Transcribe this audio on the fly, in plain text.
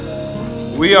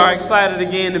We are excited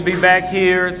again to be back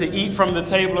here to eat from the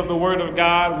table of the Word of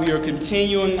God. We are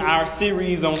continuing our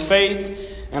series on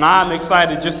faith, and I'm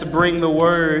excited just to bring the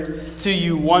Word to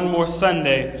you one more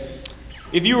Sunday.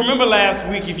 If you remember last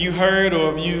week, if you heard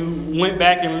or if you went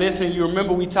back and listened, you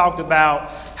remember we talked about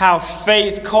how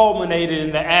faith culminated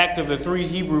in the act of the 3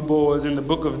 Hebrew boys in the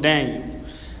book of Daniel.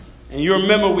 And you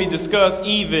remember we discussed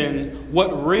even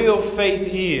what real faith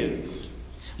is.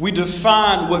 We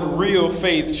defined what real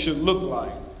faith should look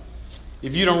like.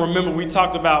 If you don't remember, we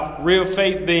talked about real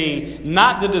faith being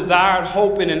not the desired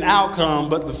hope in an outcome,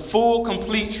 but the full,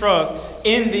 complete trust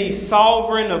in the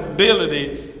sovereign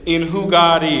ability in who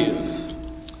God is.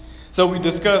 So we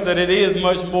discussed that it is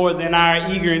much more than our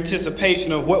eager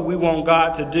anticipation of what we want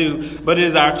God to do, but it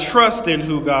is our trust in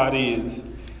who God is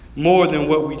more than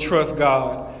what we trust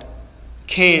God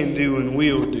can do and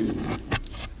will do.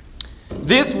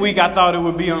 This week, I thought it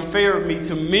would be unfair of me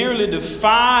to merely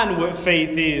define what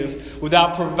faith is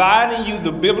without providing you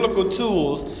the biblical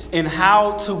tools in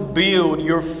how to build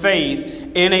your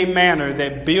faith in a manner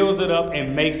that builds it up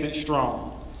and makes it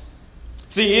strong.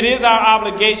 See, it is our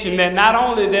obligation that not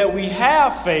only that we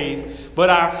have faith, but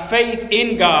our faith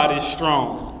in God is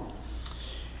strong.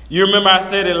 You remember I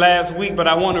said it last week, but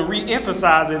I want to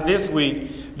re-emphasize it this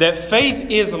week, that faith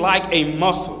is like a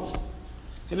muscle.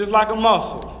 It is like a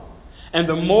muscle. And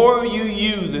the more you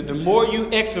use it, the more you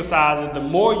exercise it, the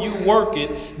more you work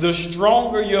it, the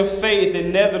stronger your faith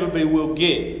inevitably will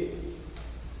get.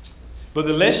 But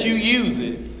the less you use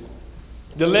it,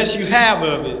 the less you have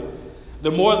of it,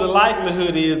 the more the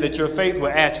likelihood is that your faith will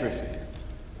atrophy.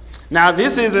 Now,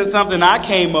 this isn't something I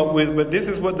came up with, but this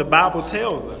is what the Bible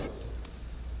tells us.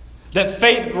 That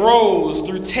faith grows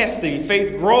through testing.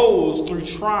 Faith grows through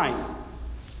trying.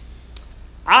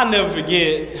 I'll never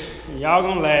forget, and y'all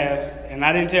gonna laugh, and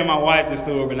I didn't tell my wife this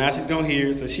story, but now she's gonna hear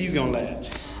it, so she's gonna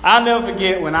laugh. I'll never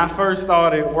forget when I first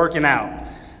started working out.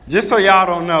 Just so y'all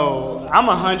don't know, I'm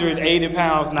 180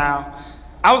 pounds now.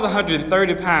 I was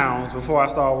 130 pounds before I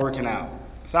started working out.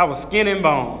 So I was skin and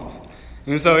bones.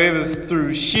 And so it was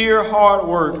through sheer hard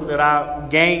work that I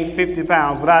gained 50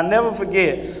 pounds. But I'll never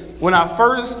forget, when I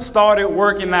first started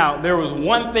working out, there was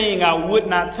one thing I would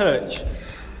not touch.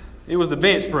 It was the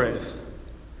bench press.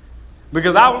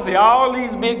 Because I would see all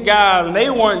these big guys, and they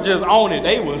weren't just on it,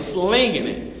 they were slinging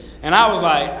it. And I was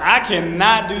like, I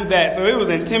cannot do that. So it was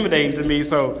intimidating to me.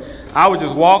 So I would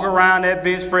just walk around that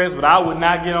bench press, but I would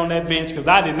not get on that bench because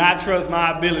I did not trust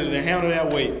my ability to handle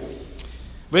that weight.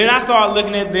 But then I started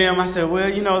looking at them. I said, well,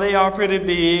 you know, they are pretty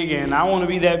big, and I want to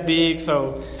be that big.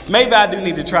 So maybe I do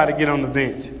need to try to get on the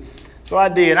bench. So I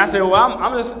did. I said, well,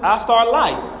 I started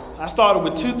light. I started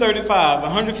with 235s,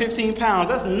 115 pounds.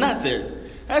 That's nothing.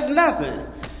 That's nothing.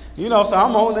 You know, so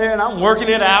I'm on there and I'm working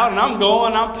it out and I'm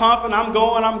going, I'm pumping, I'm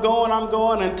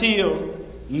going until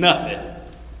nothing.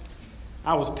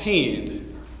 I was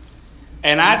pinned.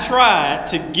 And I tried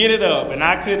to get it up and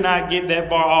I could not get that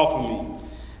bar off of me.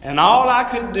 And all I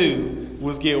could do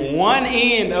was get one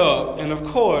end up. And of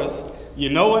course,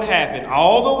 you know what happened.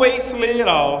 All the weight slid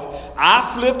off.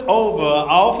 I flipped over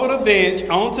off of the bench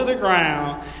onto the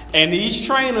ground. And these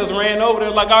trainers ran over there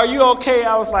like, are you okay?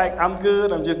 I was like, I'm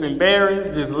good. I'm just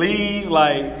embarrassed. Just leave.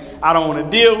 Like, I don't want to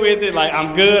deal with it. Like,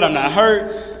 I'm good. I'm not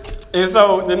hurt. And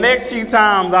so the next few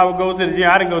times I would go to the gym.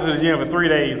 I didn't go to the gym for 3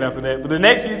 days after that. But the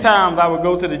next few times I would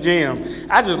go to the gym,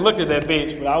 I just looked at that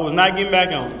bench, but I was not getting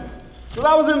back on it. Because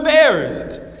I was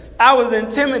embarrassed. I was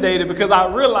intimidated because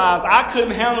I realized I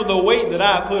couldn't handle the weight that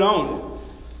I put on it.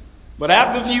 But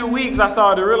after a few weeks, I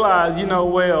started to realize,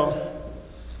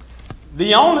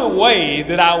 the only way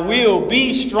that I will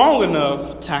be strong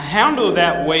enough to handle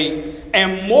that weight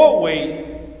and more weight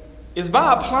is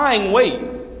by applying weight.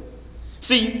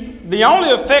 See, the only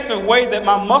effective way that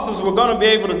my muscles were going to be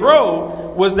able to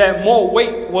grow was that more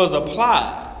weight was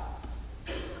applied.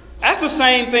 That's the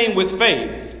same thing with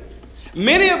faith.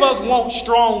 Many of us want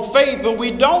strong faith, but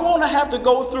we don't want to have to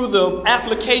go through the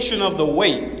application of the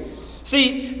weight.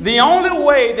 See, the only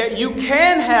way that you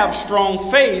can have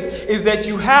strong faith is that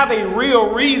you have a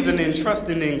real reason in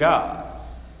trusting in God.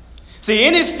 See,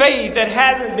 any faith that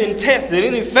hasn't been tested,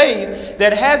 any faith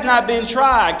that has not been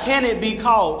tried, can it be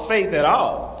called faith at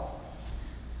all?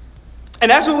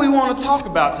 And that's what we want to talk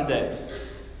about today.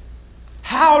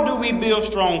 How do we build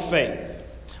strong faith?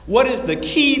 What is the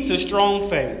key to strong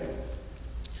faith?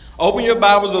 Open your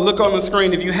Bibles or look on the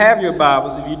screen if you have your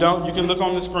Bibles. If you don't, you can look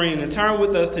on the screen and turn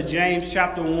with us to James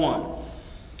chapter 1.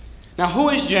 Now, who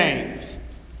is James?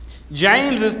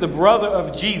 James is the brother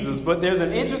of Jesus, but there's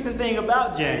an interesting thing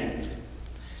about James.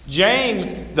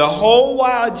 James, the whole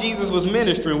while Jesus was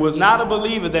ministering, was not a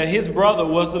believer that his brother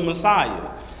was the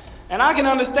Messiah. And I can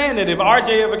understand that if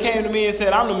RJ ever came to me and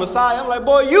said, I'm the Messiah, I'm like,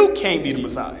 boy, you can't be the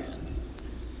Messiah.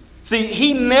 See,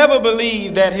 he never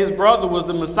believed that his brother was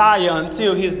the Messiah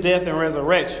until his death and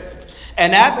resurrection.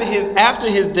 And after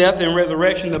his death and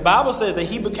resurrection, the Bible says that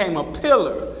he became a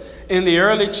pillar in the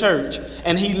early church.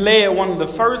 And he led one of the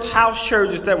first house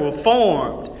churches that were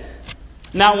formed.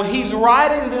 Now, when he's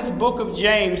writing this book of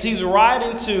James, he's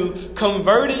writing to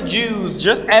converted Jews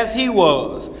just as he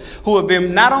was, who have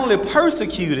been not only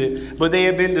persecuted, but they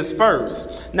have been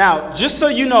dispersed. Now, just so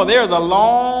you know, there's a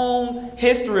long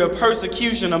history of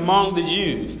persecution among the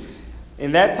Jews.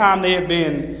 In that time, they had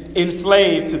been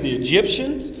enslaved to the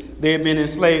Egyptians. They had been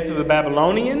enslaved to the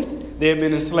Babylonians. They had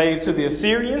been enslaved to the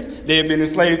Assyrians. They had been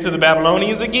enslaved to the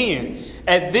Babylonians again.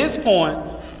 At this point,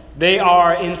 they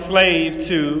are enslaved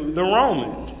to the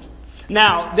Romans.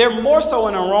 Now, they're more so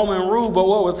in a Roman rule, but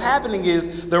what was happening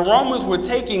is the Romans were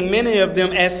taking many of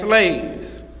them as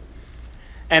slaves.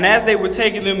 And as they were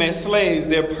taking them as slaves,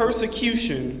 their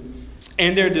persecution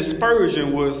and their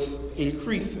dispersion was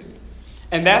increasing.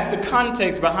 And that's the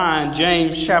context behind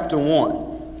James chapter 1.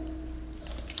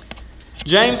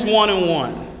 James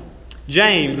 1:1.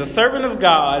 James, a servant of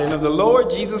God and of the Lord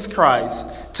Jesus Christ,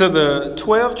 to the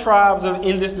 12 tribes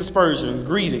in this dispersion,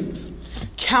 greetings.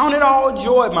 Count it all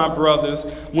joy, my brothers,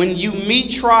 when you meet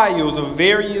trials of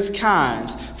various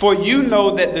kinds, for you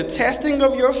know that the testing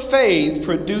of your faith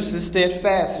produces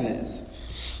steadfastness.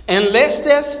 And let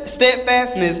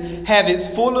steadfastness have its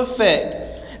full effect,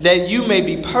 that you may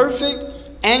be perfect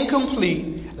and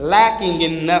complete, lacking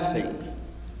in nothing.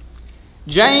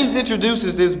 James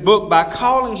introduces this book by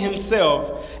calling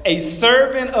himself a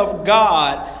servant of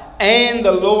God and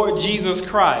the Lord Jesus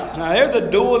Christ. Now, there's a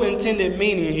dual intended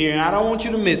meaning here, and I don't want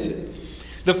you to miss it.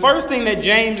 The first thing that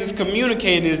James is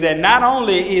communicating is that not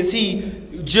only is he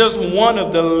just one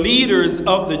of the leaders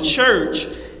of the church,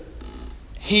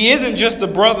 he isn't just a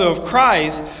brother of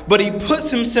Christ, but he puts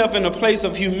himself in a place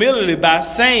of humility by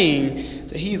saying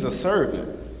that he's a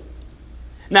servant.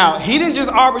 Now, he didn't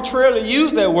just arbitrarily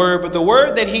use that word, but the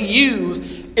word that he used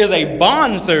is a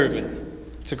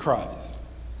bondservant to Christ.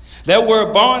 That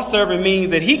word bondservant means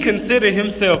that he considered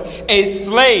himself a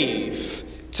slave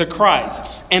to Christ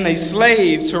and a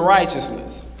slave to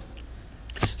righteousness.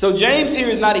 So James here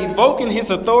is not evoking his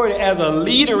authority as a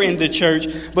leader in the church,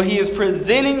 but he is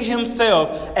presenting himself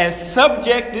as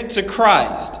subjected to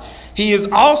Christ. He is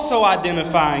also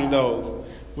identifying, though,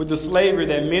 with the slavery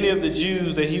that many of the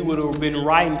Jews that he would have been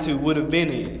writing to would have been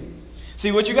in.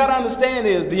 See, what you got to understand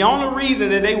is the only reason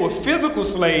that they were physical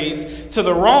slaves to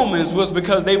the Romans was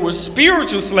because they were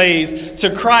spiritual slaves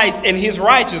to Christ and his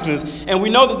righteousness. And we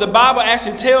know that the Bible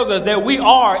actually tells us that we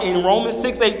are, in Romans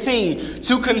 6:18,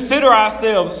 to consider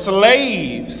ourselves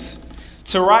slaves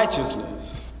to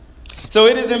righteousness. So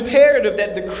it is imperative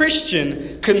that the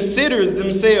Christian considers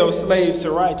themselves slaves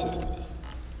to righteousness.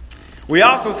 We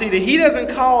also see that he doesn't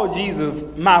call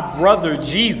Jesus my brother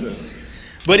Jesus,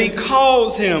 but he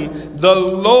calls him the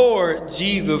Lord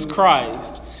Jesus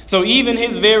Christ. So even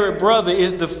his very brother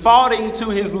is defaulting to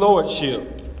his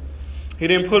lordship. He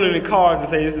didn't put it in cards and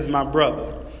say, this is my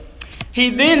brother.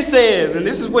 He then says, and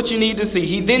this is what you need to see,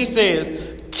 he then says,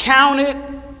 count it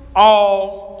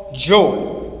all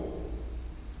joy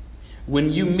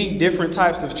when you meet different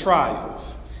types of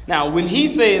trials. Now, when he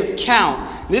says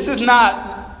count, this is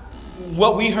not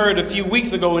what we heard a few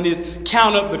weeks ago in this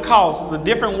count up the cost. It's a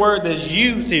different word that's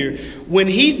used here. When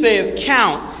he says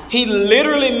count, he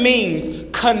literally means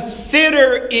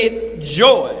consider it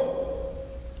joy.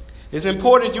 It's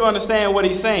important you understand what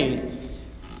he's saying.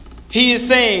 He is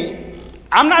saying,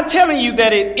 I'm not telling you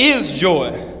that it is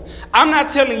joy. I'm not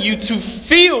telling you to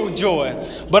feel joy,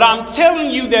 but I'm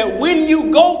telling you that when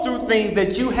you go through things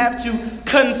that you have to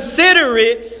consider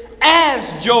it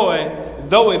as joy,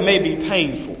 though it may be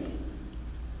painful.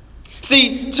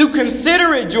 See, to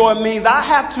consider it joy means I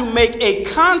have to make a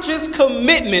conscious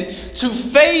commitment to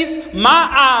face my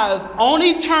eyes on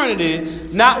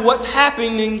eternity, not what's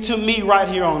happening to me right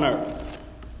here on earth.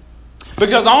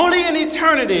 Because only in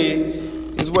eternity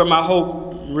is where my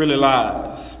hope really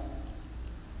lies.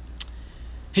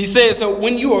 He says, so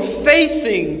when you are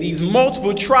facing these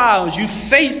multiple trials, you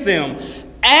face them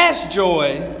as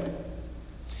joy,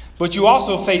 but you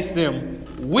also face them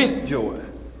with joy,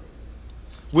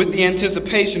 with the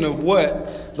anticipation of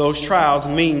what those trials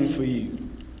mean for you.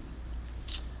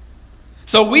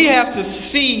 So we have to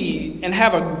see and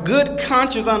have a good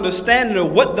conscious understanding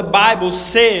of what the Bible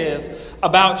says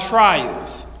about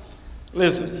trials.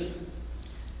 Listen,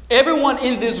 everyone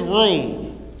in this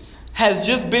room has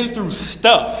just been through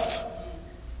stuff.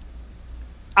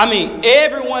 I mean,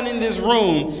 everyone in this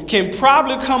room can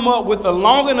probably come up with a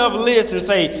long enough list and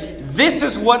say, this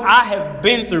is what I have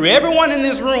been through. Everyone in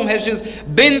this room has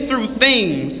just been through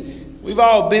things. We've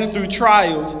all been through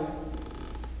trials.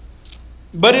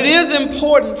 But it is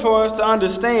important for us to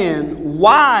understand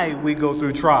why we go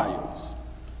through trials.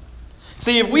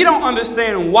 See, if we don't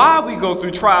understand why we go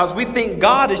through trials, we think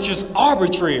God is just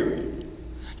arbitrary.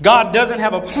 God doesn't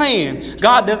have a plan.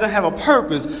 God doesn't have a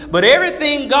purpose. But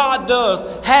everything God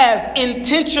does has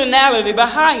intentionality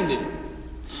behind it.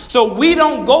 So we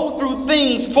don't go through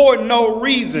things for no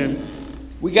reason.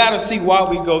 We got to see why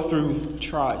we go through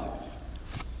trials.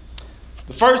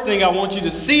 The first thing I want you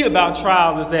to see about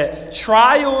trials is that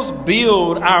trials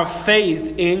build our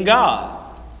faith in God.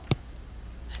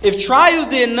 If trials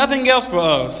did nothing else for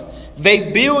us,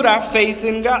 they build our faith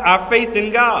in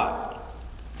God.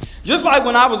 Just like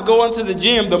when I was going to the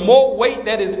gym, the more weight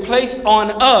that is placed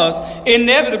on us,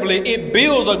 inevitably it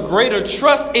builds a greater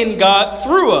trust in God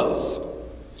through us.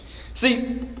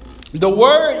 See, the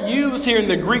word used here in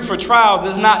the Greek for trials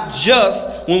is not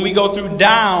just when we go through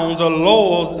downs or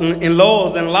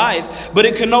lows in life, but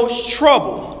it connotes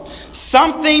trouble,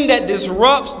 something that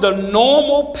disrupts the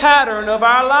normal pattern of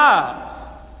our lives.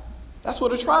 That's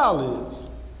what a trial is.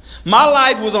 My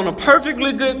life was on a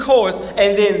perfectly good course,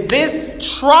 and then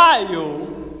this trial,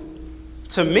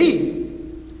 to me,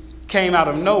 came out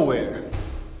of nowhere.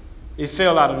 It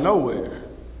fell out of nowhere.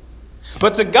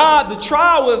 But to God, the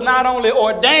trial was not only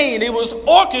ordained, it was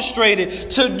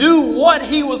orchestrated to do what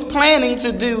he was planning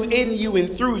to do in you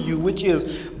and through you, which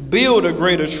is build a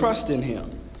greater trust in him.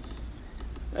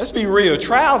 Let's be real.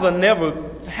 Trials are never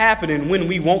happening when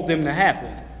we want them to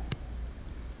happen.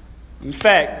 In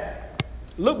fact,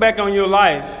 look back on your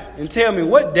life and tell me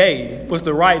what day was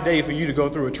the right day for you to go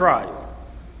through a trial.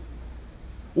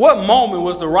 What moment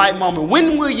was the right moment?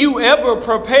 When will you ever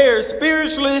prepare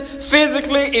spiritually,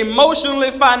 physically, emotionally,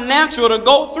 financially to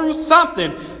go through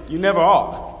something? You never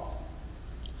are.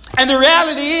 And the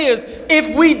reality is,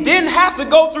 if we didn't have to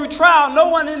go through trial, no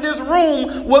one in this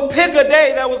room would pick a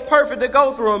day that was perfect to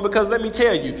go through them. Because let me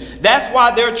tell you, that's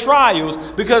why there are trials.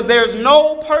 Because there's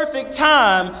no perfect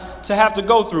time to have to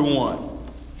go through one.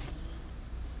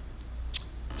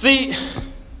 See,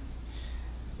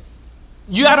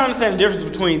 you got to understand the difference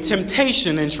between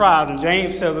temptation and trials. And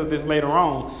James tells us this later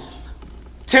on.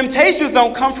 Temptations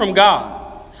don't come from God.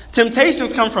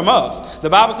 Temptations come from us. The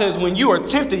Bible says when you are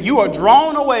tempted, you are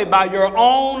drawn away by your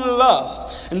own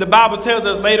lust. And the Bible tells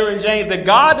us later in James that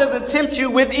God doesn't tempt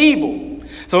you with evil.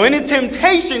 So any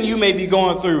temptation you may be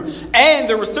going through and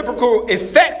the reciprocal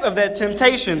effects of that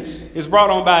temptation is brought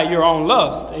on by your own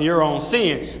lust and your own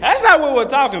sin. That's not what we're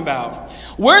talking about.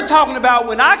 We're talking about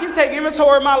when I can take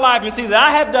inventory of my life and see that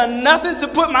I have done nothing to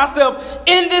put myself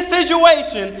in this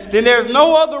situation, then there's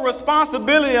no other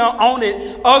responsibility on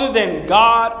it other than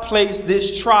God placed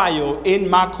this trial in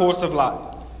my course of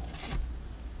life.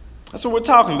 That's what we're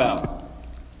talking about.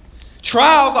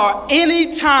 Trials are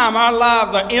any time our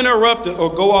lives are interrupted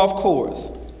or go off course.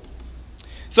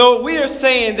 So we are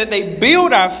saying that they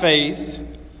build our faith,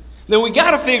 then we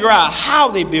got to figure out how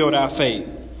they build our faith.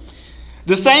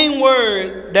 The same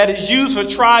word that is used for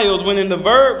trials when in the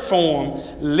verb form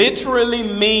literally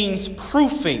means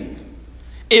proofing.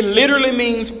 It literally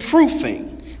means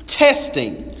proofing,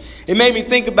 testing. It made me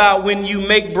think about when you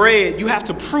make bread, you have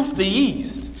to proof the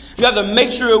yeast. You have to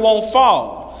make sure it won't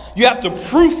fall. You have to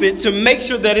proof it to make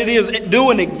sure that it is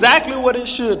doing exactly what it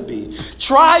should be.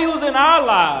 Trials in our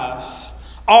lives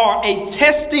are a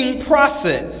testing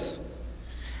process.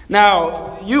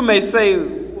 Now, you may say,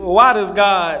 well, why does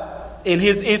God in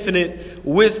his infinite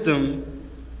wisdom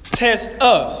test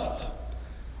us?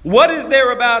 What is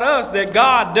there about us that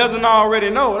God doesn't already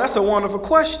know? That's a wonderful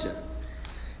question.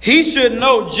 He should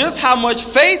know just how much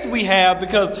faith we have,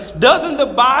 because doesn't the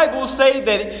Bible say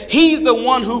that he's the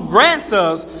one who grants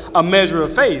us a measure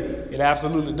of faith? It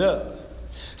absolutely does.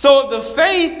 So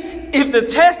if the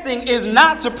testing is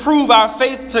not to prove our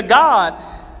faith to God,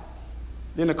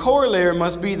 then the corollary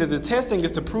must be that the testing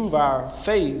is to prove our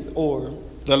faith or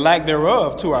the lack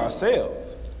thereof to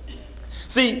ourselves.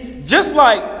 See, just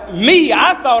like me,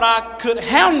 I thought I could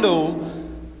handle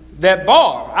that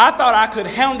bar. I thought I could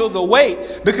handle the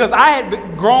weight because I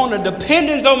had grown a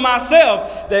dependence on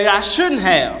myself that I shouldn't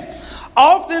have.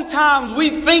 Oftentimes we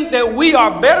think that we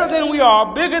are better than we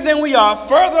are, bigger than we are,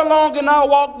 further along in our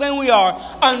walk than we are,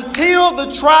 until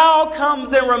the trial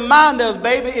comes and reminds us,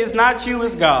 baby, it's not you,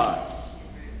 it's God.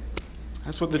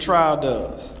 That's what the trial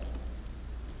does.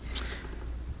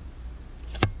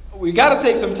 We got to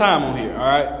take some time on here, all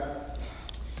right?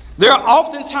 There are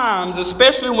often times,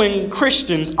 especially when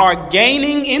Christians are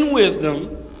gaining in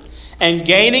wisdom and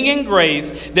gaining in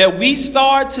grace that we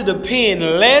start to depend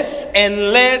less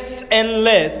and less and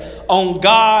less on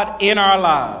God in our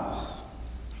lives.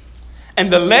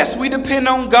 And the less we depend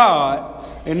on God,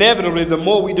 inevitably, the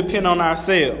more we depend on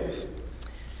ourselves.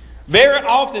 Very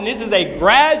often, this is a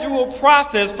gradual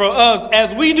process for us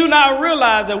as we do not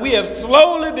realize that we have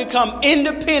slowly become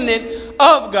independent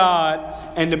of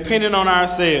God and dependent on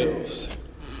ourselves.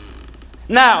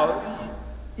 Now,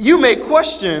 you may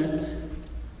question,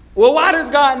 well, why does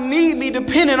God need me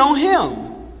dependent on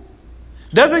Him?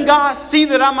 Doesn't God see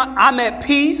that I'm at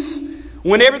peace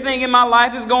when everything in my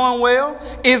life is going well?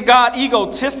 Is God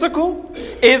egotistical?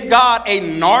 Is God a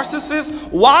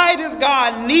narcissist? Why does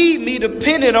God need me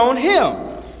dependent on Him?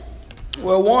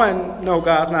 Well, one, no,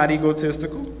 God's not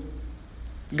egotistical.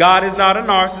 God is not a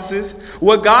narcissist.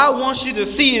 What God wants you to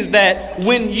see is that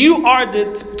when you are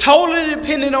totally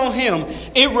dependent on Him,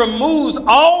 it removes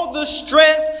all the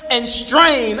stress and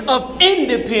strain of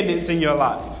independence in your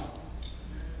life.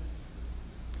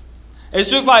 It's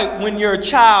just like when you're a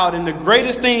child and the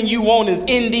greatest thing you want is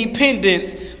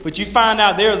independence, but you find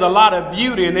out there's a lot of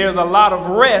beauty and there's a lot of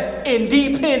rest in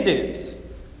dependence.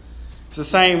 It's the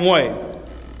same way.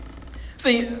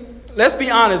 See, let's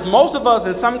be honest. Most of us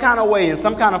in some kind of way, in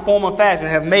some kind of form or fashion,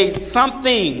 have made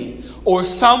something or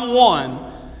someone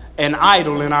an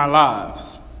idol in our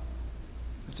lives.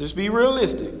 Let's just be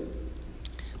realistic.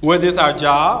 Whether it's our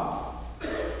job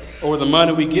or the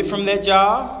money we get from that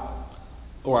job,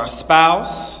 or our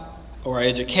spouse, or our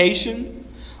education,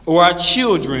 or our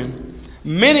children,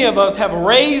 many of us have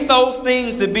raised those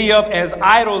things to be up as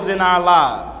idols in our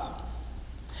lives.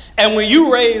 And when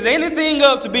you raise anything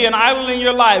up to be an idol in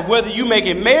your life, whether you make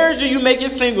it marriage or you make it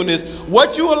singleness,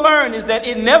 what you will learn is that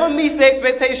it never meets the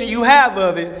expectation you have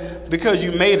of it because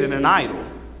you made it an idol,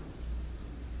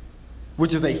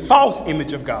 which is a false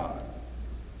image of God.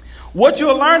 What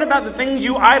you'll learn about the things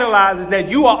you idolize is that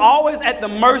you are always at the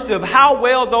mercy of how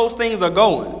well those things are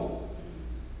going.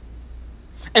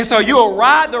 And so you'll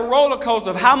ride the roller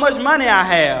coaster of how much money I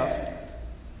have,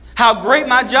 how great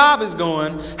my job is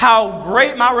going, how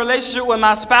great my relationship with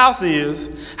my spouse is,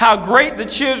 how great the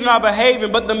children are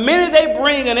behaving. But the minute they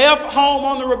bring an F home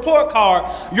on the report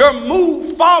card, your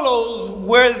mood follows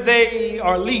where they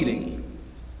are leading.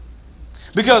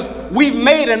 Because we've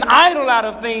made an idol out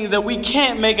of things that we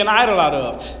can't make an idol out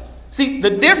of. See, the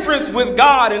difference with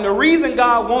God and the reason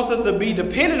God wants us to be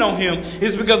dependent on Him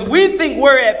is because we think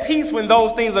we're at peace when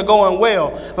those things are going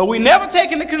well. But we never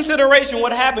take into consideration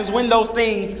what happens when those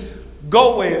things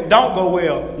go well, don't go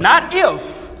well. Not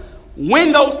if,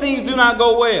 when those things do not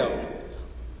go well.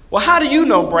 Well, how do you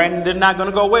know, Brandon, they're not going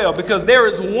to go well? Because there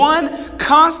is one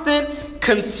constant,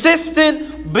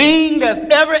 consistent being that's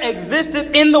ever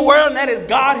existed in the world, and that is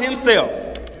God Himself.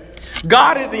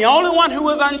 God is the only one who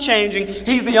is unchanging.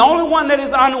 He's the only one that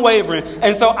is unwavering.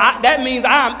 And so that means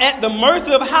I am at the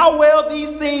mercy of how well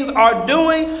these things are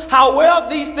doing, how well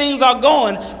these things are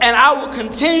going, and I will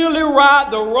continually ride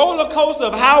the roller coaster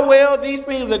of how well these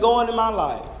things are going in my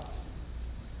life.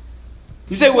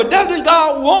 You say, well, doesn't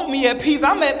God want me at peace?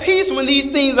 I'm at peace when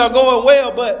these things are going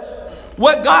well, but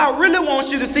what God really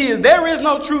wants you to see is there is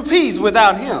no true peace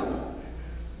without Him.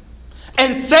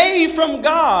 And saved from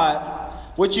God,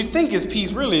 what you think is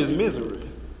peace really is misery.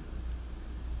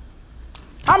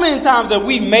 How many times have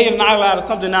we made an idol out of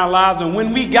something in our lives, and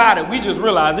when we got it, we just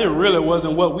realized it really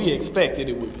wasn't what we expected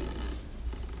it would be?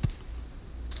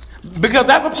 Because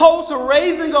as opposed to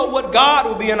raising up what God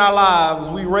would be in our lives,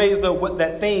 we raised up what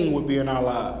that thing would be in our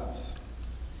lives.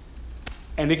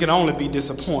 And it can only be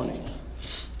disappointing.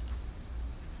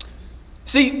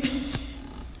 See,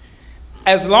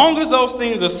 as long as those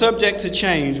things are subject to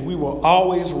change, we will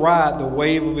always ride the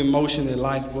wave of emotion that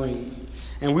life brings.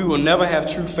 And we will never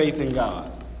have true faith in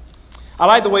God. I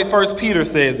like the way 1 Peter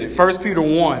says it. 1 Peter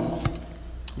 1,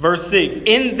 verse 6.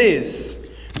 In this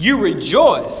you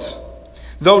rejoice,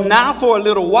 though now for a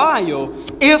little while,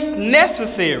 if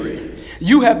necessary,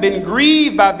 you have been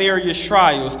grieved by various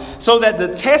trials, so that the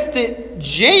tested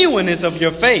genuineness of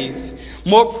your faith,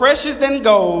 more precious than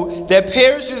gold that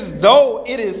perishes though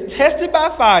it is tested by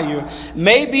fire,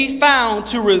 may be found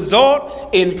to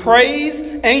result in praise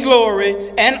and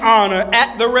glory and honor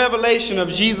at the revelation of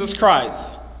Jesus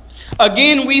Christ.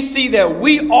 Again, we see that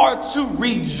we are to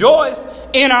rejoice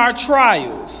in our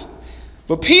trials.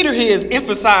 But Peter here is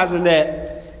emphasizing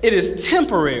that it is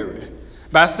temporary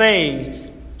by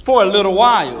saying for a little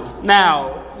while.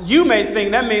 Now, you may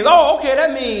think that means,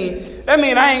 that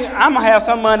means I'm going to have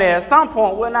some money at some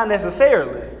point. Well, not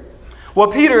necessarily.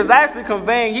 What Peter is actually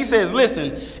conveying, he says,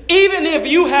 listen, even if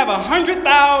you have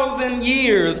 100,000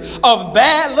 years of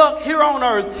bad luck here on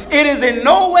earth, it is in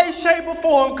no way, shape, or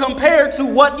form compared to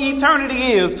what eternity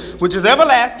is, which is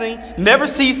everlasting, never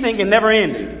ceasing, and never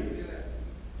ending.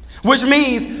 Which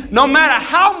means no matter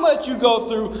how much you go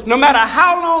through, no matter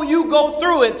how long you go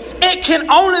through it, it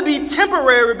can only be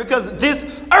temporary because this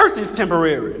earth is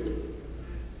temporary.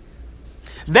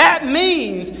 That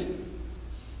means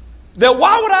that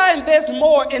why would I invest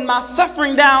more in my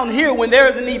suffering down here when there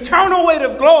is an eternal weight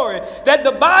of glory that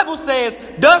the Bible says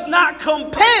does not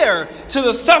compare to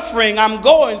the suffering I'm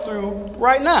going through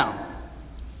right now?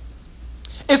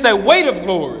 It's a weight of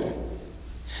glory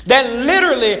that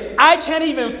literally I can't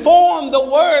even form the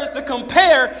words to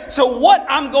compare to what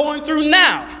I'm going through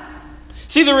now.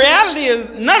 See, the reality is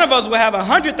none of us will have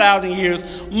 100,000 years.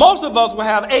 Most of us will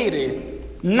have 80.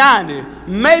 90,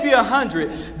 maybe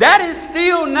 100. That is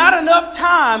still not enough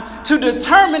time to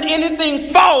determine anything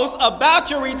false about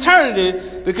your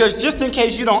eternity, because just in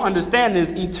case you don't understand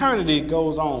this, eternity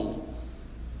goes on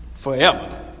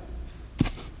forever.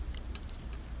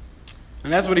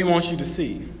 And that's what he wants you to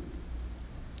see.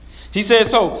 He says,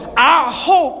 so our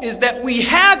hope is that we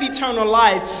have eternal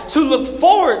life to look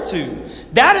forward to.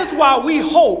 That is why we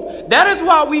hope. That is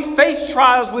why we face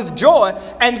trials with joy.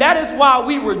 And that is why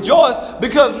we rejoice.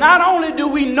 Because not only do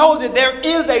we know that there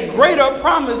is a greater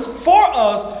promise for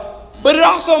us, but it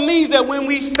also means that when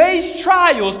we face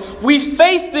trials, we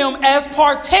face them as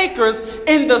partakers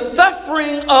in the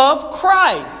suffering of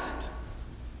Christ,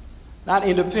 not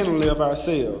independently of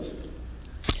ourselves.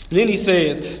 Then he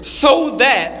says, so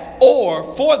that,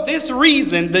 or for this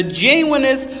reason, the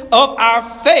genuineness of our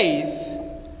faith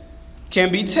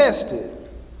can be tested.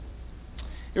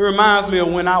 It reminds me of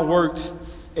when I worked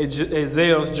at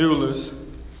Zales Jewelers.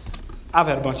 I've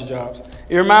had a bunch of jobs.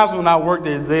 It reminds me when I worked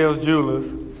at Zales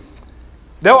Jewelers.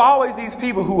 There were always these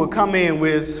people who would come in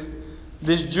with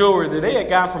this jewelry that they had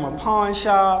gotten from a pawn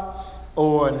shop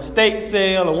or an estate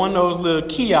sale or one of those little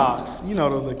kiosks. You know,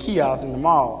 those little kiosks in the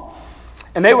mall.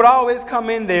 And they would always come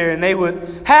in there and they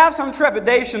would have some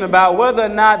trepidation about whether or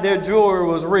not their jewelry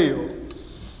was real.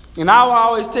 And I would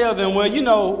always tell them, well, you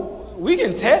know, we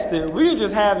can test it. We can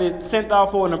just have it sent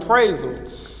off for an appraisal.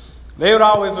 They would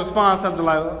always respond something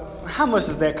like, how much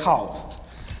does that cost?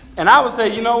 And I would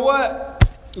say, you know what?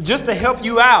 Just to help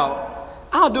you out,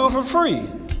 I'll do it for free.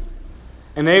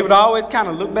 And they would always kind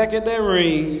of look back at their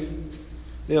ring.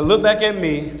 They'll look back at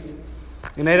me.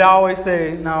 And they'd always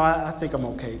say, no, I think I'm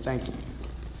okay. Thank you.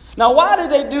 Now, why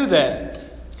did they do that?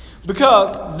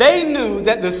 Because they knew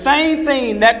that the same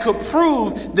thing that could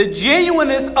prove the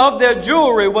genuineness of their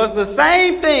jewelry was the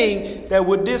same thing that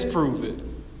would disprove it.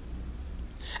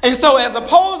 And so as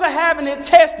opposed to having it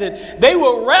tested, they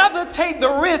would rather take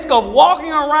the risk of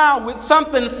walking around with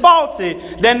something faulty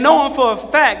than knowing for a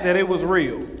fact that it was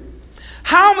real.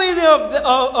 How many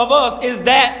of us is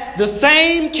that the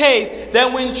same case,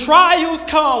 that when trials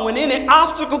come, when any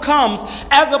obstacle comes,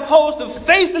 as opposed to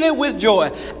facing it with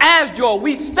joy, as joy,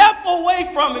 we step away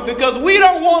from it because we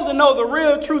don't want to know the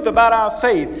real truth about our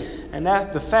faith. And that's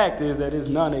the fact is that it's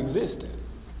non-existent.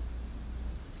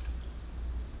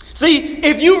 See,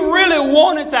 if you really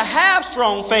wanted to have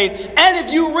strong faith, and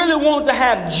if you really wanted to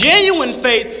have genuine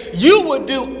faith, you would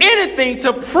do anything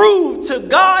to prove to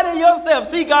God and yourself,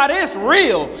 see, God, it's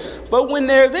real. But when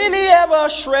there's any ever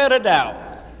shred of doubt,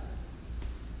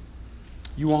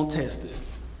 you won't test it.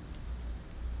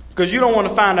 Because you don't want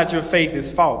to find out your faith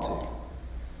is faulty.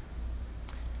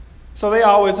 So they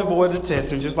always avoid the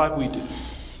testing just like we do.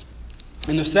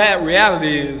 And the sad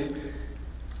reality is,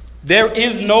 there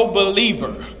is no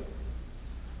believer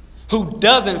who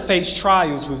doesn't face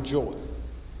trials with joy.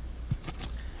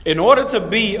 In order to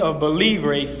be a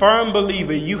believer, a firm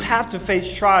believer, you have to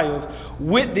face trials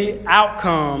with the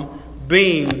outcome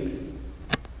being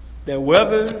that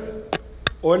whether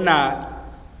or not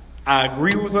I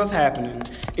agree with what's happening,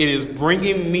 it is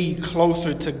bringing me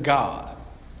closer to God.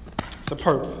 It's a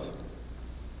purpose.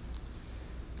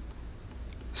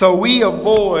 So we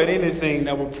avoid anything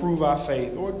that will prove our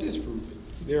faith or disprove it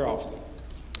very often.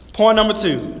 Point number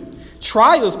 2.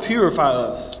 Trials purify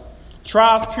us.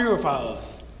 Trials purify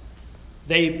us.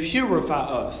 They purify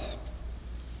us.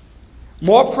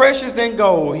 More precious than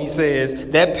gold, he says,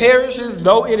 that perishes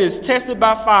though it is tested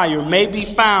by fire, may be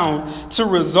found to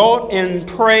result in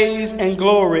praise and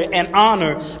glory and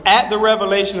honor at the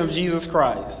revelation of Jesus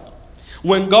Christ.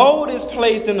 When gold is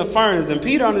placed in the furnace, and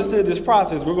Peter understood this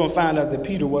process, we're going to find out that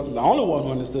Peter wasn't the only one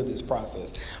who understood this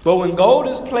process. But when gold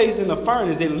is placed in the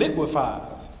furnace, it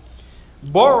liquefies.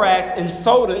 Borax and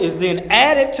soda is then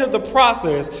added to the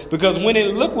process because when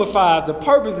it liquefies, the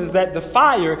purpose is that the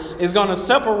fire is going to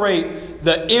separate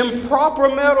the improper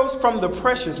metals from the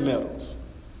precious metals.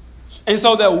 And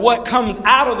so that what comes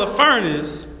out of the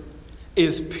furnace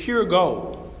is pure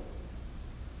gold.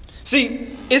 See,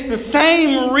 it's the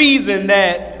same reason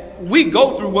that we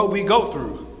go through what we go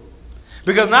through.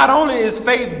 Because not only is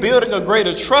faith building a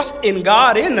greater trust in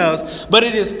God in us, but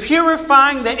it is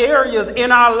purifying the areas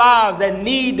in our lives that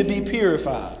need to be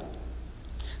purified.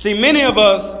 See, many of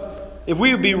us, if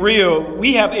we would be real,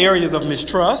 we have areas of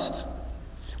mistrust.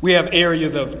 We have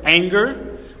areas of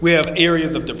anger. We have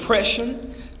areas of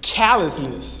depression,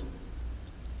 callousness.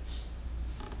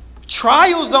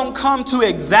 Trials don't come to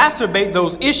exacerbate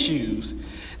those issues.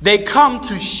 They come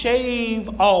to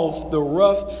shave off the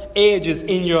rough edges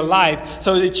in your life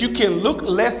so that you can look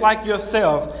less like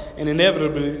yourself and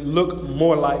inevitably look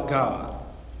more like God.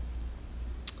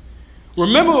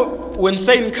 Remember when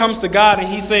Satan comes to God and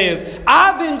he says,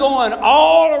 I've been going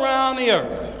all around the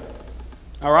earth.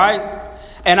 All right?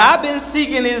 And I've been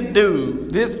seeking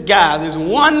this guy, this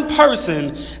one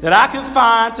person that I can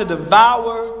find to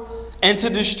devour and to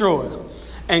destroy.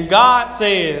 And God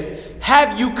says,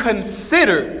 have you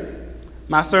considered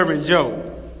my servant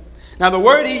Job? Now the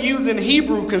word he used in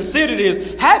Hebrew, considered,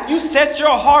 is, have you set your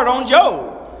heart on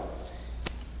Job?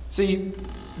 See,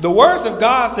 the words of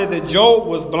God said that Job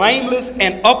was blameless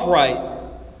and upright.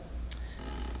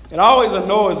 It always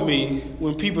annoys me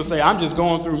when people say, I'm just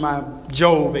going through my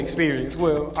Job experience.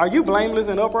 Well, are you blameless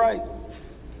and upright?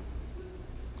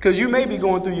 Because you may be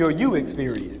going through your you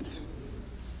experience.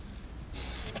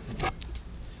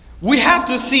 We have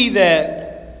to see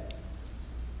that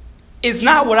it's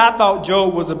not what I thought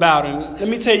Job was about. And let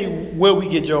me tell you where we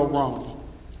get Job wrong.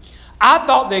 I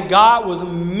thought that God was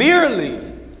merely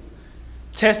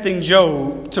testing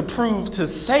Job to prove to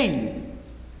Satan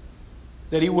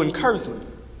that he wouldn't curse him.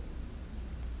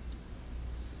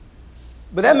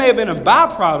 But that may have been a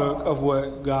byproduct of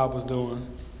what God was doing.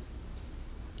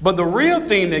 But the real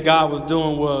thing that God was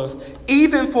doing was,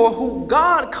 even for who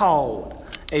God called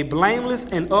a blameless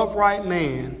and upright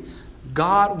man,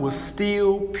 God was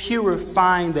still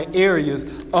purifying the areas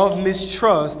of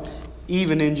mistrust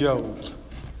even in Job.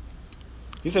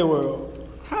 You say, well,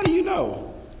 how do you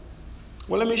know?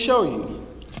 Well, let me show you.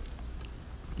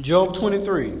 Job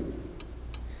 23.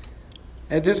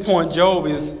 At this point, Job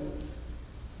is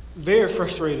very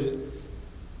frustrated,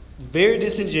 very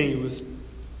disingenuous,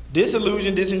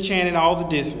 disillusioned, disenchanted, all the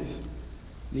disses.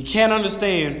 He can't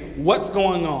understand what's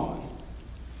going on.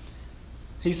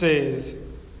 He says,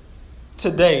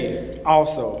 today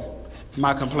also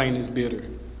my complaint is bitter.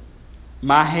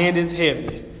 My hand is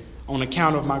heavy on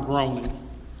account of my groaning.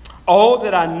 Oh,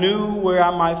 that I knew where I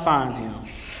might find him,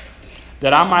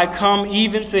 that I might come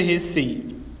even to his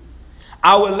seat.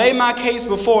 I would lay my case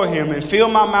before him and fill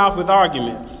my mouth with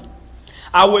arguments.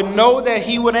 I would know that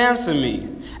he would answer me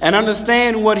and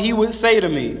understand what he would say to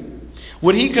me.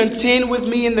 Would he contend with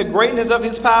me in the greatness of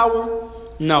his power?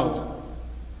 No.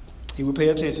 He would pay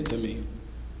attention to me.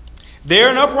 There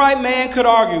an upright man could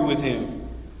argue with him,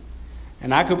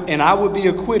 and I would be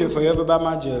acquitted forever by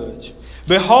my judge.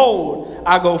 Behold,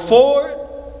 I go forward,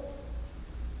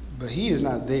 but he is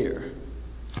not there,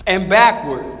 and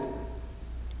backward,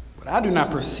 but I do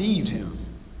not perceive him.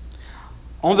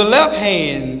 On the left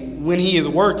hand, when he is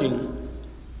working,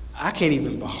 I can't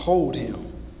even behold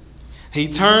him. He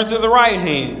turns to the right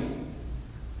hand,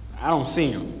 I don't see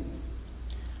him.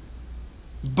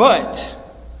 But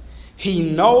he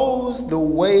knows the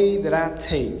way that I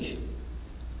take.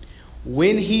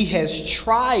 When he has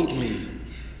tried me,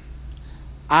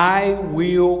 I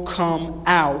will come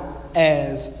out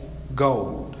as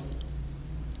gold.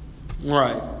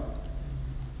 Right.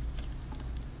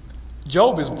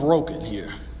 Job is broken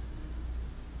here.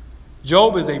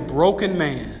 Job is a broken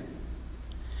man.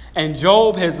 And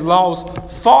Job has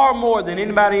lost far more than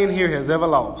anybody in here has ever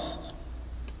lost.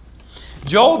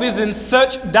 Job is in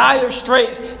such dire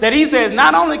straits that he says,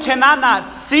 not only can I not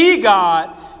see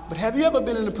God, but have you ever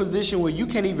been in a position where you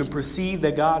can't even perceive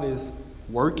that God is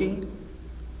working?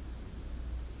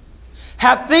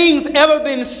 Have things ever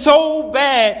been so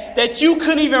bad that you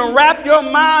couldn't even wrap your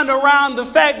mind around the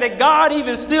fact that God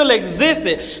even still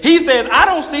existed? He says, I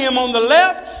don't see him on the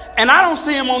left and I don't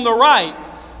see him on the right.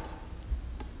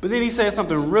 But then he says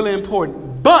something really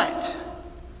important. But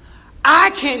I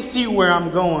can't see where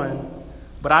I'm going,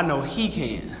 but I know he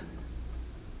can.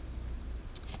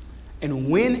 And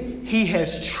when he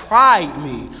has tried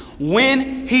me,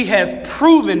 when he has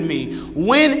proven me,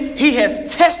 when he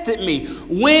has tested me,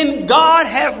 when God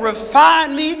has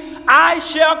refined me, I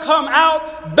shall come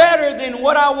out better than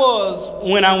what I was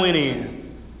when I went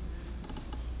in.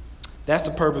 That's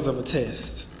the purpose of a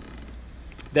test.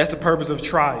 That's the purpose of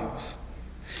trials.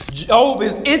 Job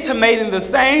is intimating the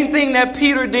same thing that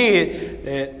Peter did,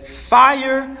 that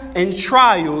fire and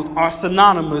trials are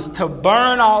synonymous to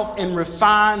burn off and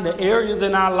refine the areas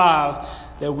in our lives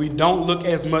that we don't look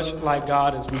as much like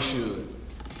God as we should.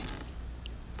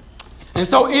 And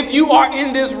so if you are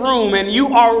in this room and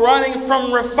you are running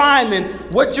from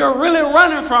refinement, what you're really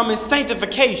running from is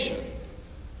sanctification.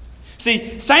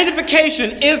 See,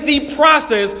 sanctification is the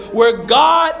process where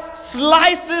God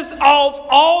slices off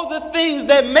all the things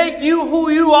that make you who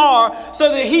you are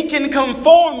so that he can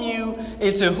conform you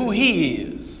into who he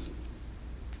is.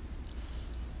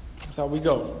 That's how we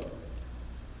go.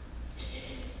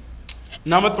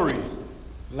 Number 3,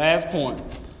 last point.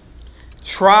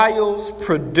 Trials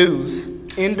produce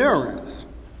endurance.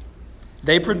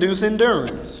 They produce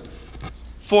endurance.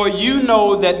 For you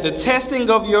know that the testing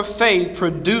of your faith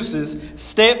produces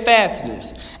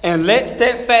steadfastness. And let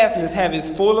steadfastness have its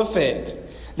full effect,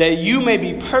 that you may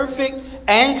be perfect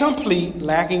and complete,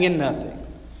 lacking in nothing.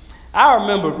 I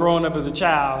remember growing up as a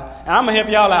child, and I'm going to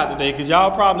help y'all out today because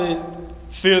y'all probably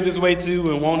feel this way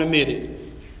too and won't admit it.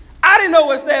 I didn't know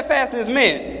what steadfastness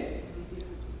meant.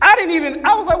 I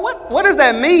was like, what does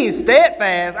that mean,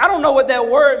 steadfast? I don't know what that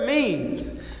word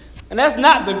means. And that's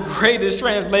not the greatest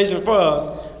translation for us.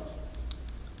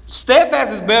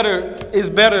 Steadfast is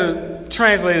better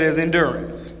translated as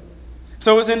endurance.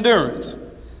 So it's endurance.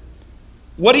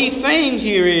 What he's saying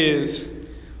here is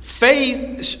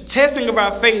faith, testing of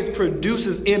our faith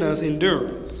produces in us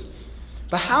endurance.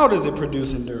 But how does it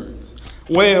produce endurance?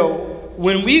 Well,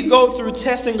 when we go through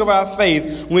testing of our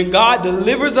faith, when God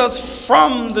delivers us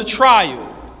from the trial,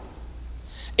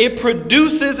 it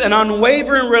produces an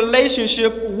unwavering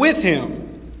relationship with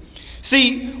him.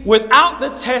 See, without the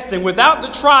testing, without the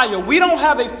trial, we don't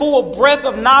have a full breadth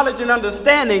of knowledge and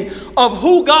understanding of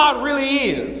who God really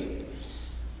is.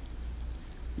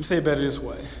 Let me say it better this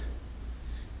way.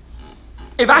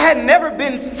 If I had never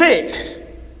been sick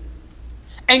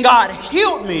and God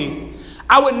healed me,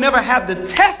 I would never have the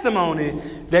testimony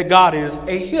that God is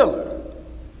a healer.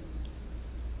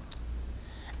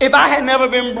 If I had never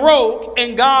been broke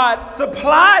and God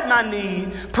supplied my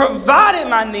need, provided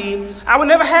my need, I would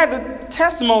never have the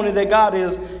testimony that God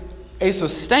is a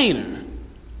sustainer.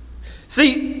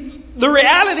 See, the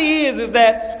reality is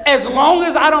that as long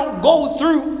as I don't go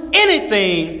through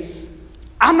anything,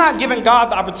 I'm not giving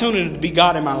God the opportunity to be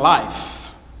God in my life.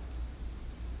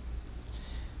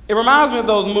 It reminds me of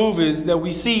those movies that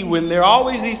we see when there are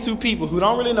always these two people who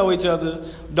don't really know each other,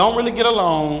 don't really get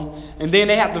along, and then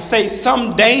they have to face some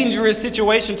dangerous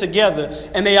situation together,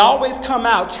 and they always come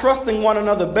out trusting one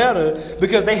another better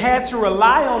because they had to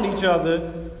rely on each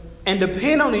other and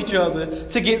depend on each other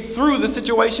to get through the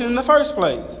situation in the first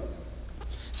place.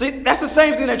 See, that's the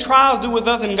same thing that trials do with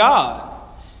us and God.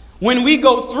 When we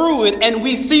go through it and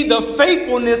we see the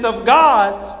faithfulness of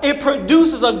God, it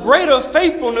produces a greater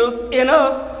faithfulness in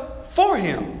us for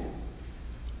him.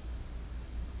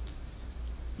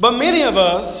 But many of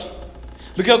us,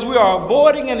 because we are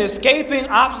avoiding and escaping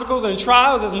obstacles and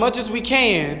trials as much as we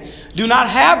can, do not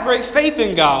have great faith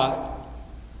in God.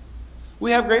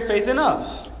 We have great faith in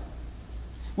us.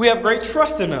 We have great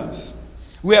trust in us.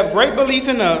 We have great belief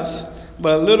in us,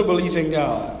 but little belief in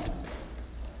God.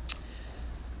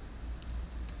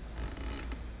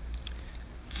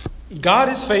 God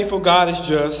is faithful. God is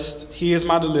just. He is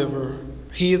my deliverer.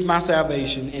 He is my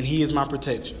salvation, and he is my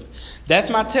protection. That's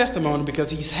my testimony because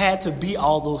he's had to be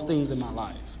all those things in my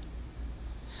life.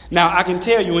 Now, I can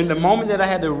tell you, in the moment that I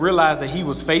had to realize that he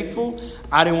was faithful,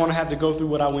 I didn't want to have to go through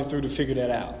what I went through to figure that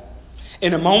out.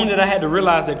 In the moment that I had to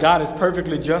realize that God is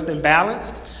perfectly just and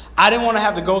balanced, I didn't want to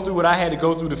have to go through what I had to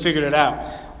go through to figure that out.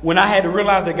 When I had to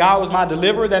realize that God was my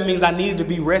deliverer, that means I needed to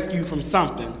be rescued from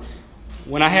something.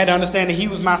 When I had to understand that he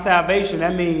was my salvation,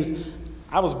 that means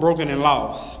I was broken and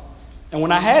lost. And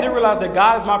when I had to realize that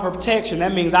God is my protection,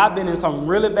 that means I've been in some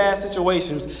really bad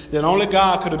situations that only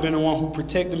God could have been the one who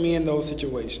protected me in those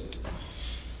situations.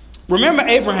 Remember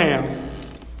Abraham.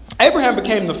 Abraham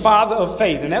became the father of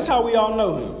faith, and that's how we all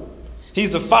know him.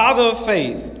 He's the father of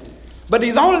faith. But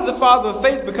he's only the father of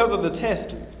faith because of the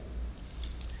testing.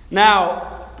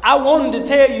 Now, I wanted to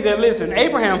tell you that, listen,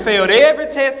 Abraham failed every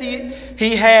test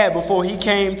he had before he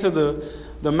came to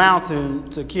the mountain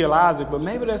to kill Isaac, but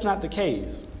maybe that's not the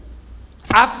case.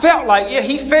 I felt like,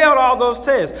 he failed all those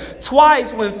tests.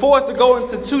 Twice, when forced to go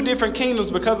into 2 different kingdoms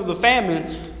because of the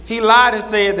famine, he lied and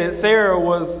said that Sarah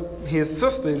was his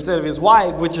sister instead of his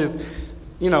wife, which is,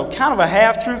 kind of a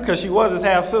half-truth because she was his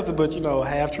half-sister, but,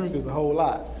 half-truth is a whole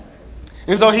lot.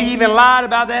 And so he even lied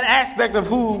about that aspect of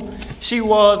who she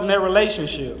was in their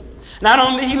relationship. Not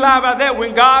only did he lie about that,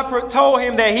 when God told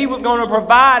him that he was going to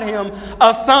provide him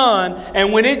a son,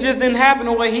 and when it just didn't happen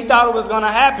the way he thought it was going to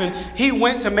happen, he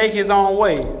went to make his own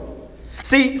way.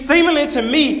 See, seemingly to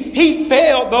me, he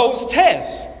failed those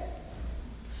tests.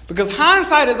 Because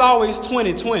hindsight is always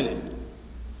 20/20.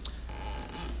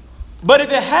 But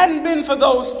if it hadn't been for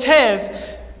those tests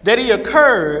that he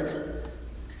occurred,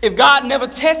 if God never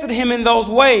tested him in those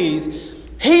ways,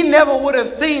 he never would have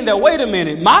seen that, wait a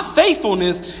minute, my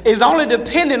faithfulness is only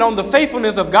dependent on the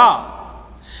faithfulness of God.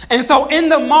 And so in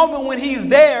the moment when he's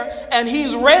there and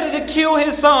he's ready to kill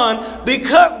his son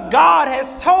because God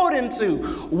has told him to,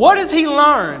 what does he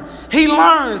learn? He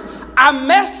learns, I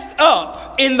messed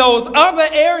up in those other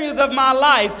areas of my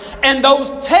life, and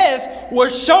those tests were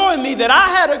showing me that I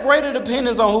had a greater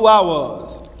dependence on who I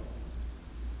was.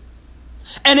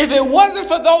 And if it wasn't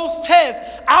for those tests,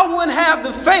 I wouldn't have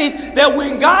the faith that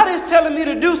when God is telling me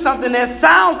to do something that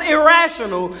sounds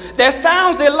irrational, that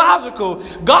sounds illogical,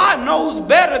 God knows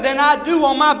better than I do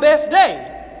on my best day.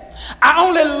 I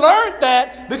only learned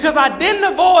that because I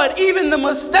didn't avoid even the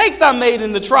mistakes I made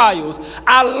in the trials.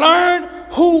 I learned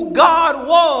who God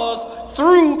was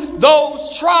through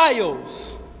those trials.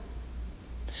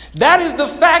 That is the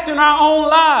fact in our own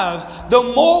lives. The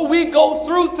more we go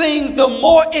through things, the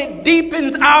more it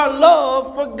deepens our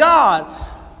love for God.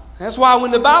 That's why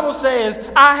when the Bible says,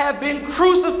 I have been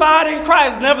crucified in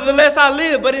Christ, nevertheless I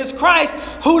live, but it's Christ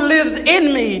who lives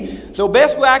in me. The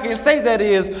best way I can say that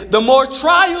is, the more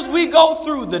trials we go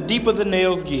through, the deeper the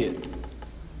nails get.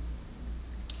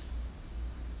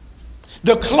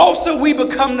 The closer we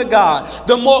become to God,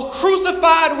 the more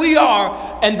crucified we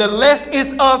are, and the less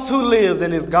it's us who lives,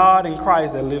 and it's God and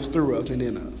Christ that lives through us and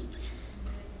in us.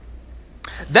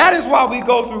 That is why we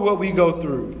go through what we go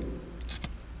through.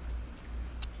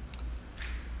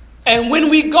 And when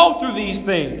we go through these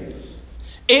things,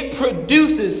 it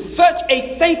produces such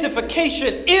a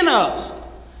sanctification in us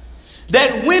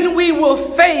that when we will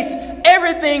face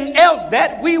everything else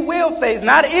that we will face,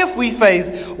 not if we face,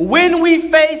 when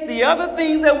we face the other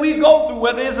things that we go through,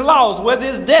 whether it's loss, whether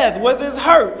it's death, whether it's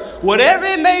hurt, whatever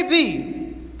it may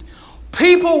be,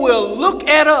 people will look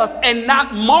at us and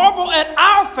not marvel at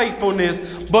our faithfulness,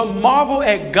 but marvel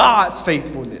at God's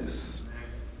faithfulness.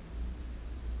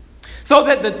 So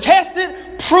that the tested,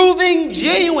 proving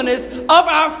genuineness of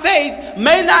our faith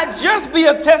may not just be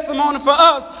a testimony for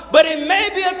us, but it may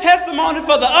be a testimony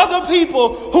for the other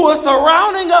people who are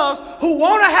surrounding us, who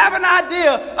want to have an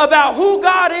idea about who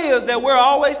God is that we're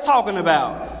always talking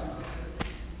about.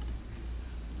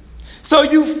 So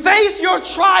you face your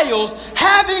trials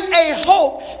having a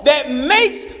hope that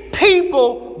makes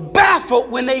people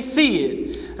baffled when they see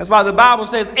it. That's why the Bible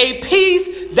says a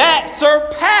peace that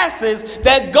surpasses,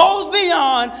 that goes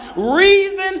beyond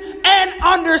reason and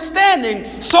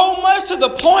understanding, so much to the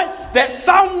point that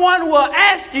someone will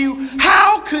ask you,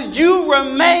 how could you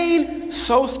remain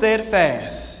so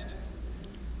steadfast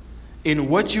in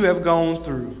what you have gone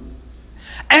through?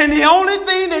 And the only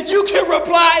thing that you can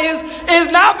reply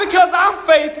is not because I'm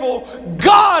faithful.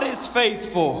 God is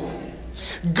faithful.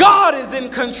 God is in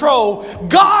control.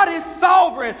 God is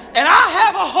sovereign. And I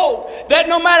have a hope that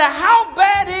no matter how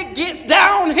bad it gets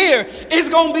down here, it's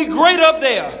going to be great up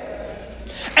there.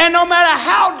 And no matter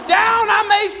how down I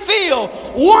may feel,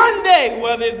 one day,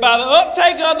 whether it's by the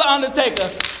uptaker or the undertaker,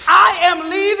 I am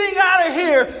leaving out of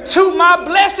here to my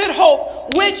blessed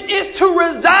hope, which is to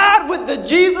reside with the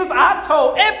Jesus I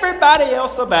told everybody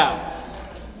else about.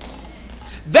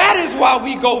 That is why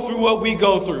we go through what we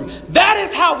go through. That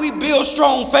is how we build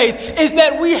strong faith, is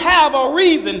that we have a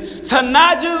reason to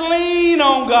not just lean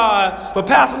on God, but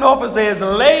Pastor Norfolk says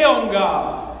lay on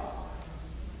God.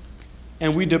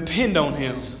 And we depend on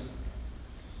Him.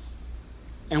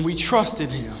 And we trust in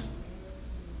Him.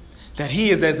 That He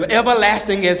is as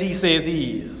everlasting as He says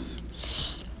He is.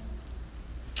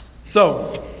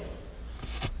 So,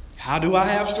 how do I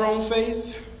have strong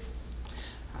faith?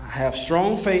 I have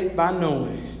strong faith by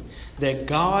knowing that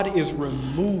God is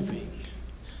removing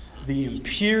the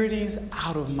impurities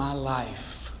out of my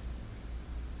life.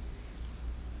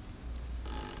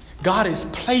 God is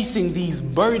placing these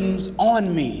burdens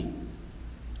on me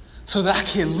so that I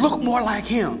can look more like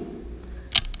Him.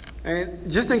 And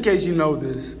just in case you know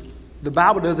this, the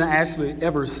Bible doesn't actually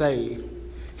ever say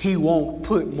he won't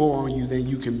put more on you than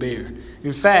you can bear.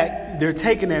 In fact, they're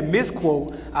taking that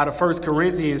misquote out of 1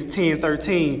 Corinthians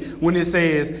 10:13 when it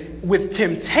says, with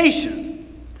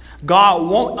temptation, God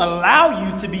won't allow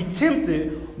you to be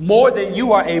tempted more than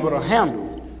you are able to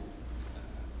handle.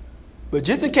 But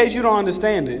just in case you don't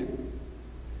understand it,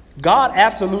 God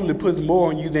absolutely puts more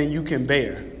on you than you can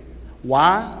bear.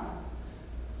 Why?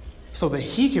 So that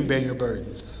he can bear your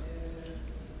burdens.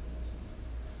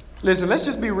 Listen, let's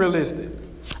just be realistic.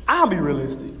 I'll be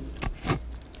realistic.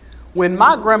 When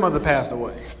my grandmother passed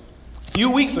away a few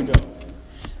weeks ago,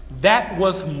 that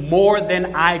was more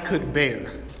than I could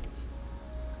bear.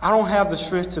 I don't have the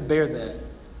strength to bear that.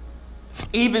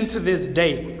 Even to this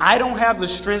day, I don't have the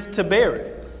strength to bear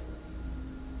it.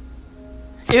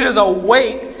 It is a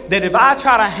weight that if I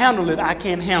try to handle it, I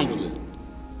can't handle it.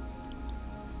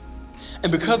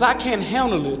 And because I can't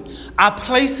handle it, I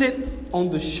place it on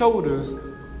the shoulders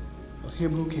of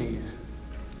him who can.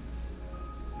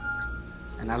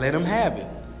 And I let him have it.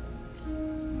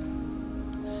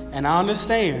 And I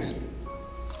understand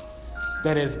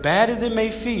that as bad as it may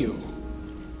feel,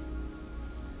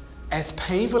 as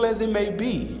painful as it may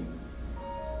be,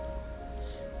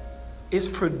 it's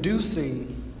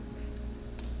producing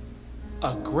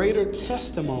a greater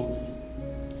testimony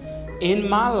in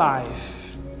my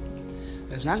life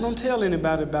that's not going to tell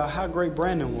anybody about how great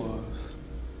Brandon was,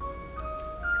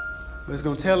 but it's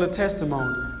going to tell a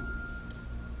testimony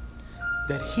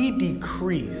that he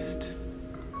decreased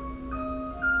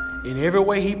in every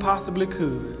way he possibly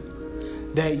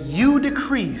could, that you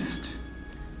decreased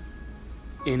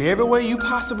in every way you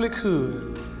possibly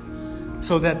could,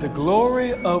 so that the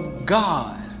glory of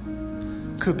God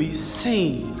could be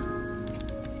seen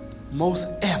most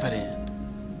evident.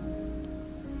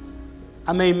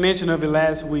 I made mention of it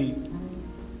last week,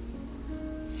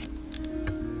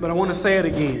 but I want to say it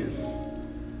again.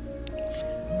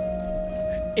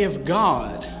 If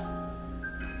God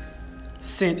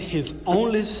sent his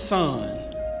only son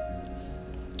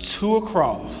to a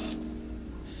cross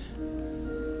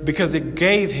because it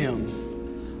gave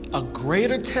him a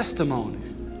greater testimony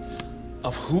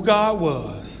of who God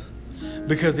was,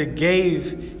 because it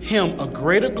gave him a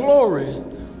greater glory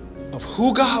of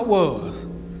who God was,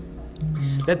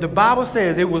 that the Bible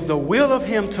says it was the will of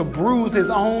him to bruise his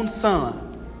own son,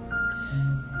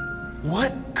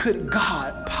 what could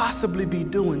God possibly be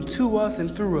doing to us and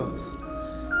through us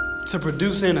to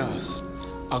produce in us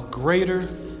a greater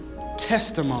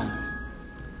testimony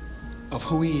of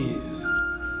who he is?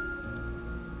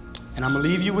 And I'm going to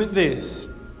leave you with this.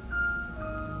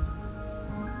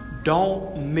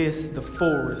 Don't miss the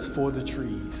forest for the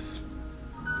trees.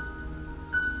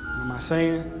 What am I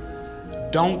saying?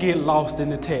 Don't get lost in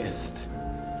the test.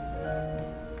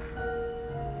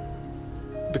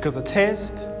 Because a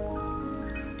test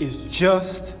is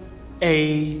just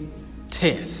a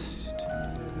test.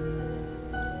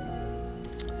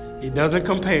 It doesn't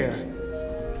compare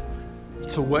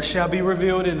to what shall be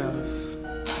revealed in us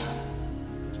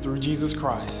through Jesus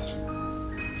Christ.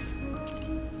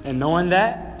 And knowing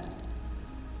that,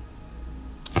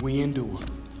 we endure.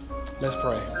 Let's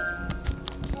pray.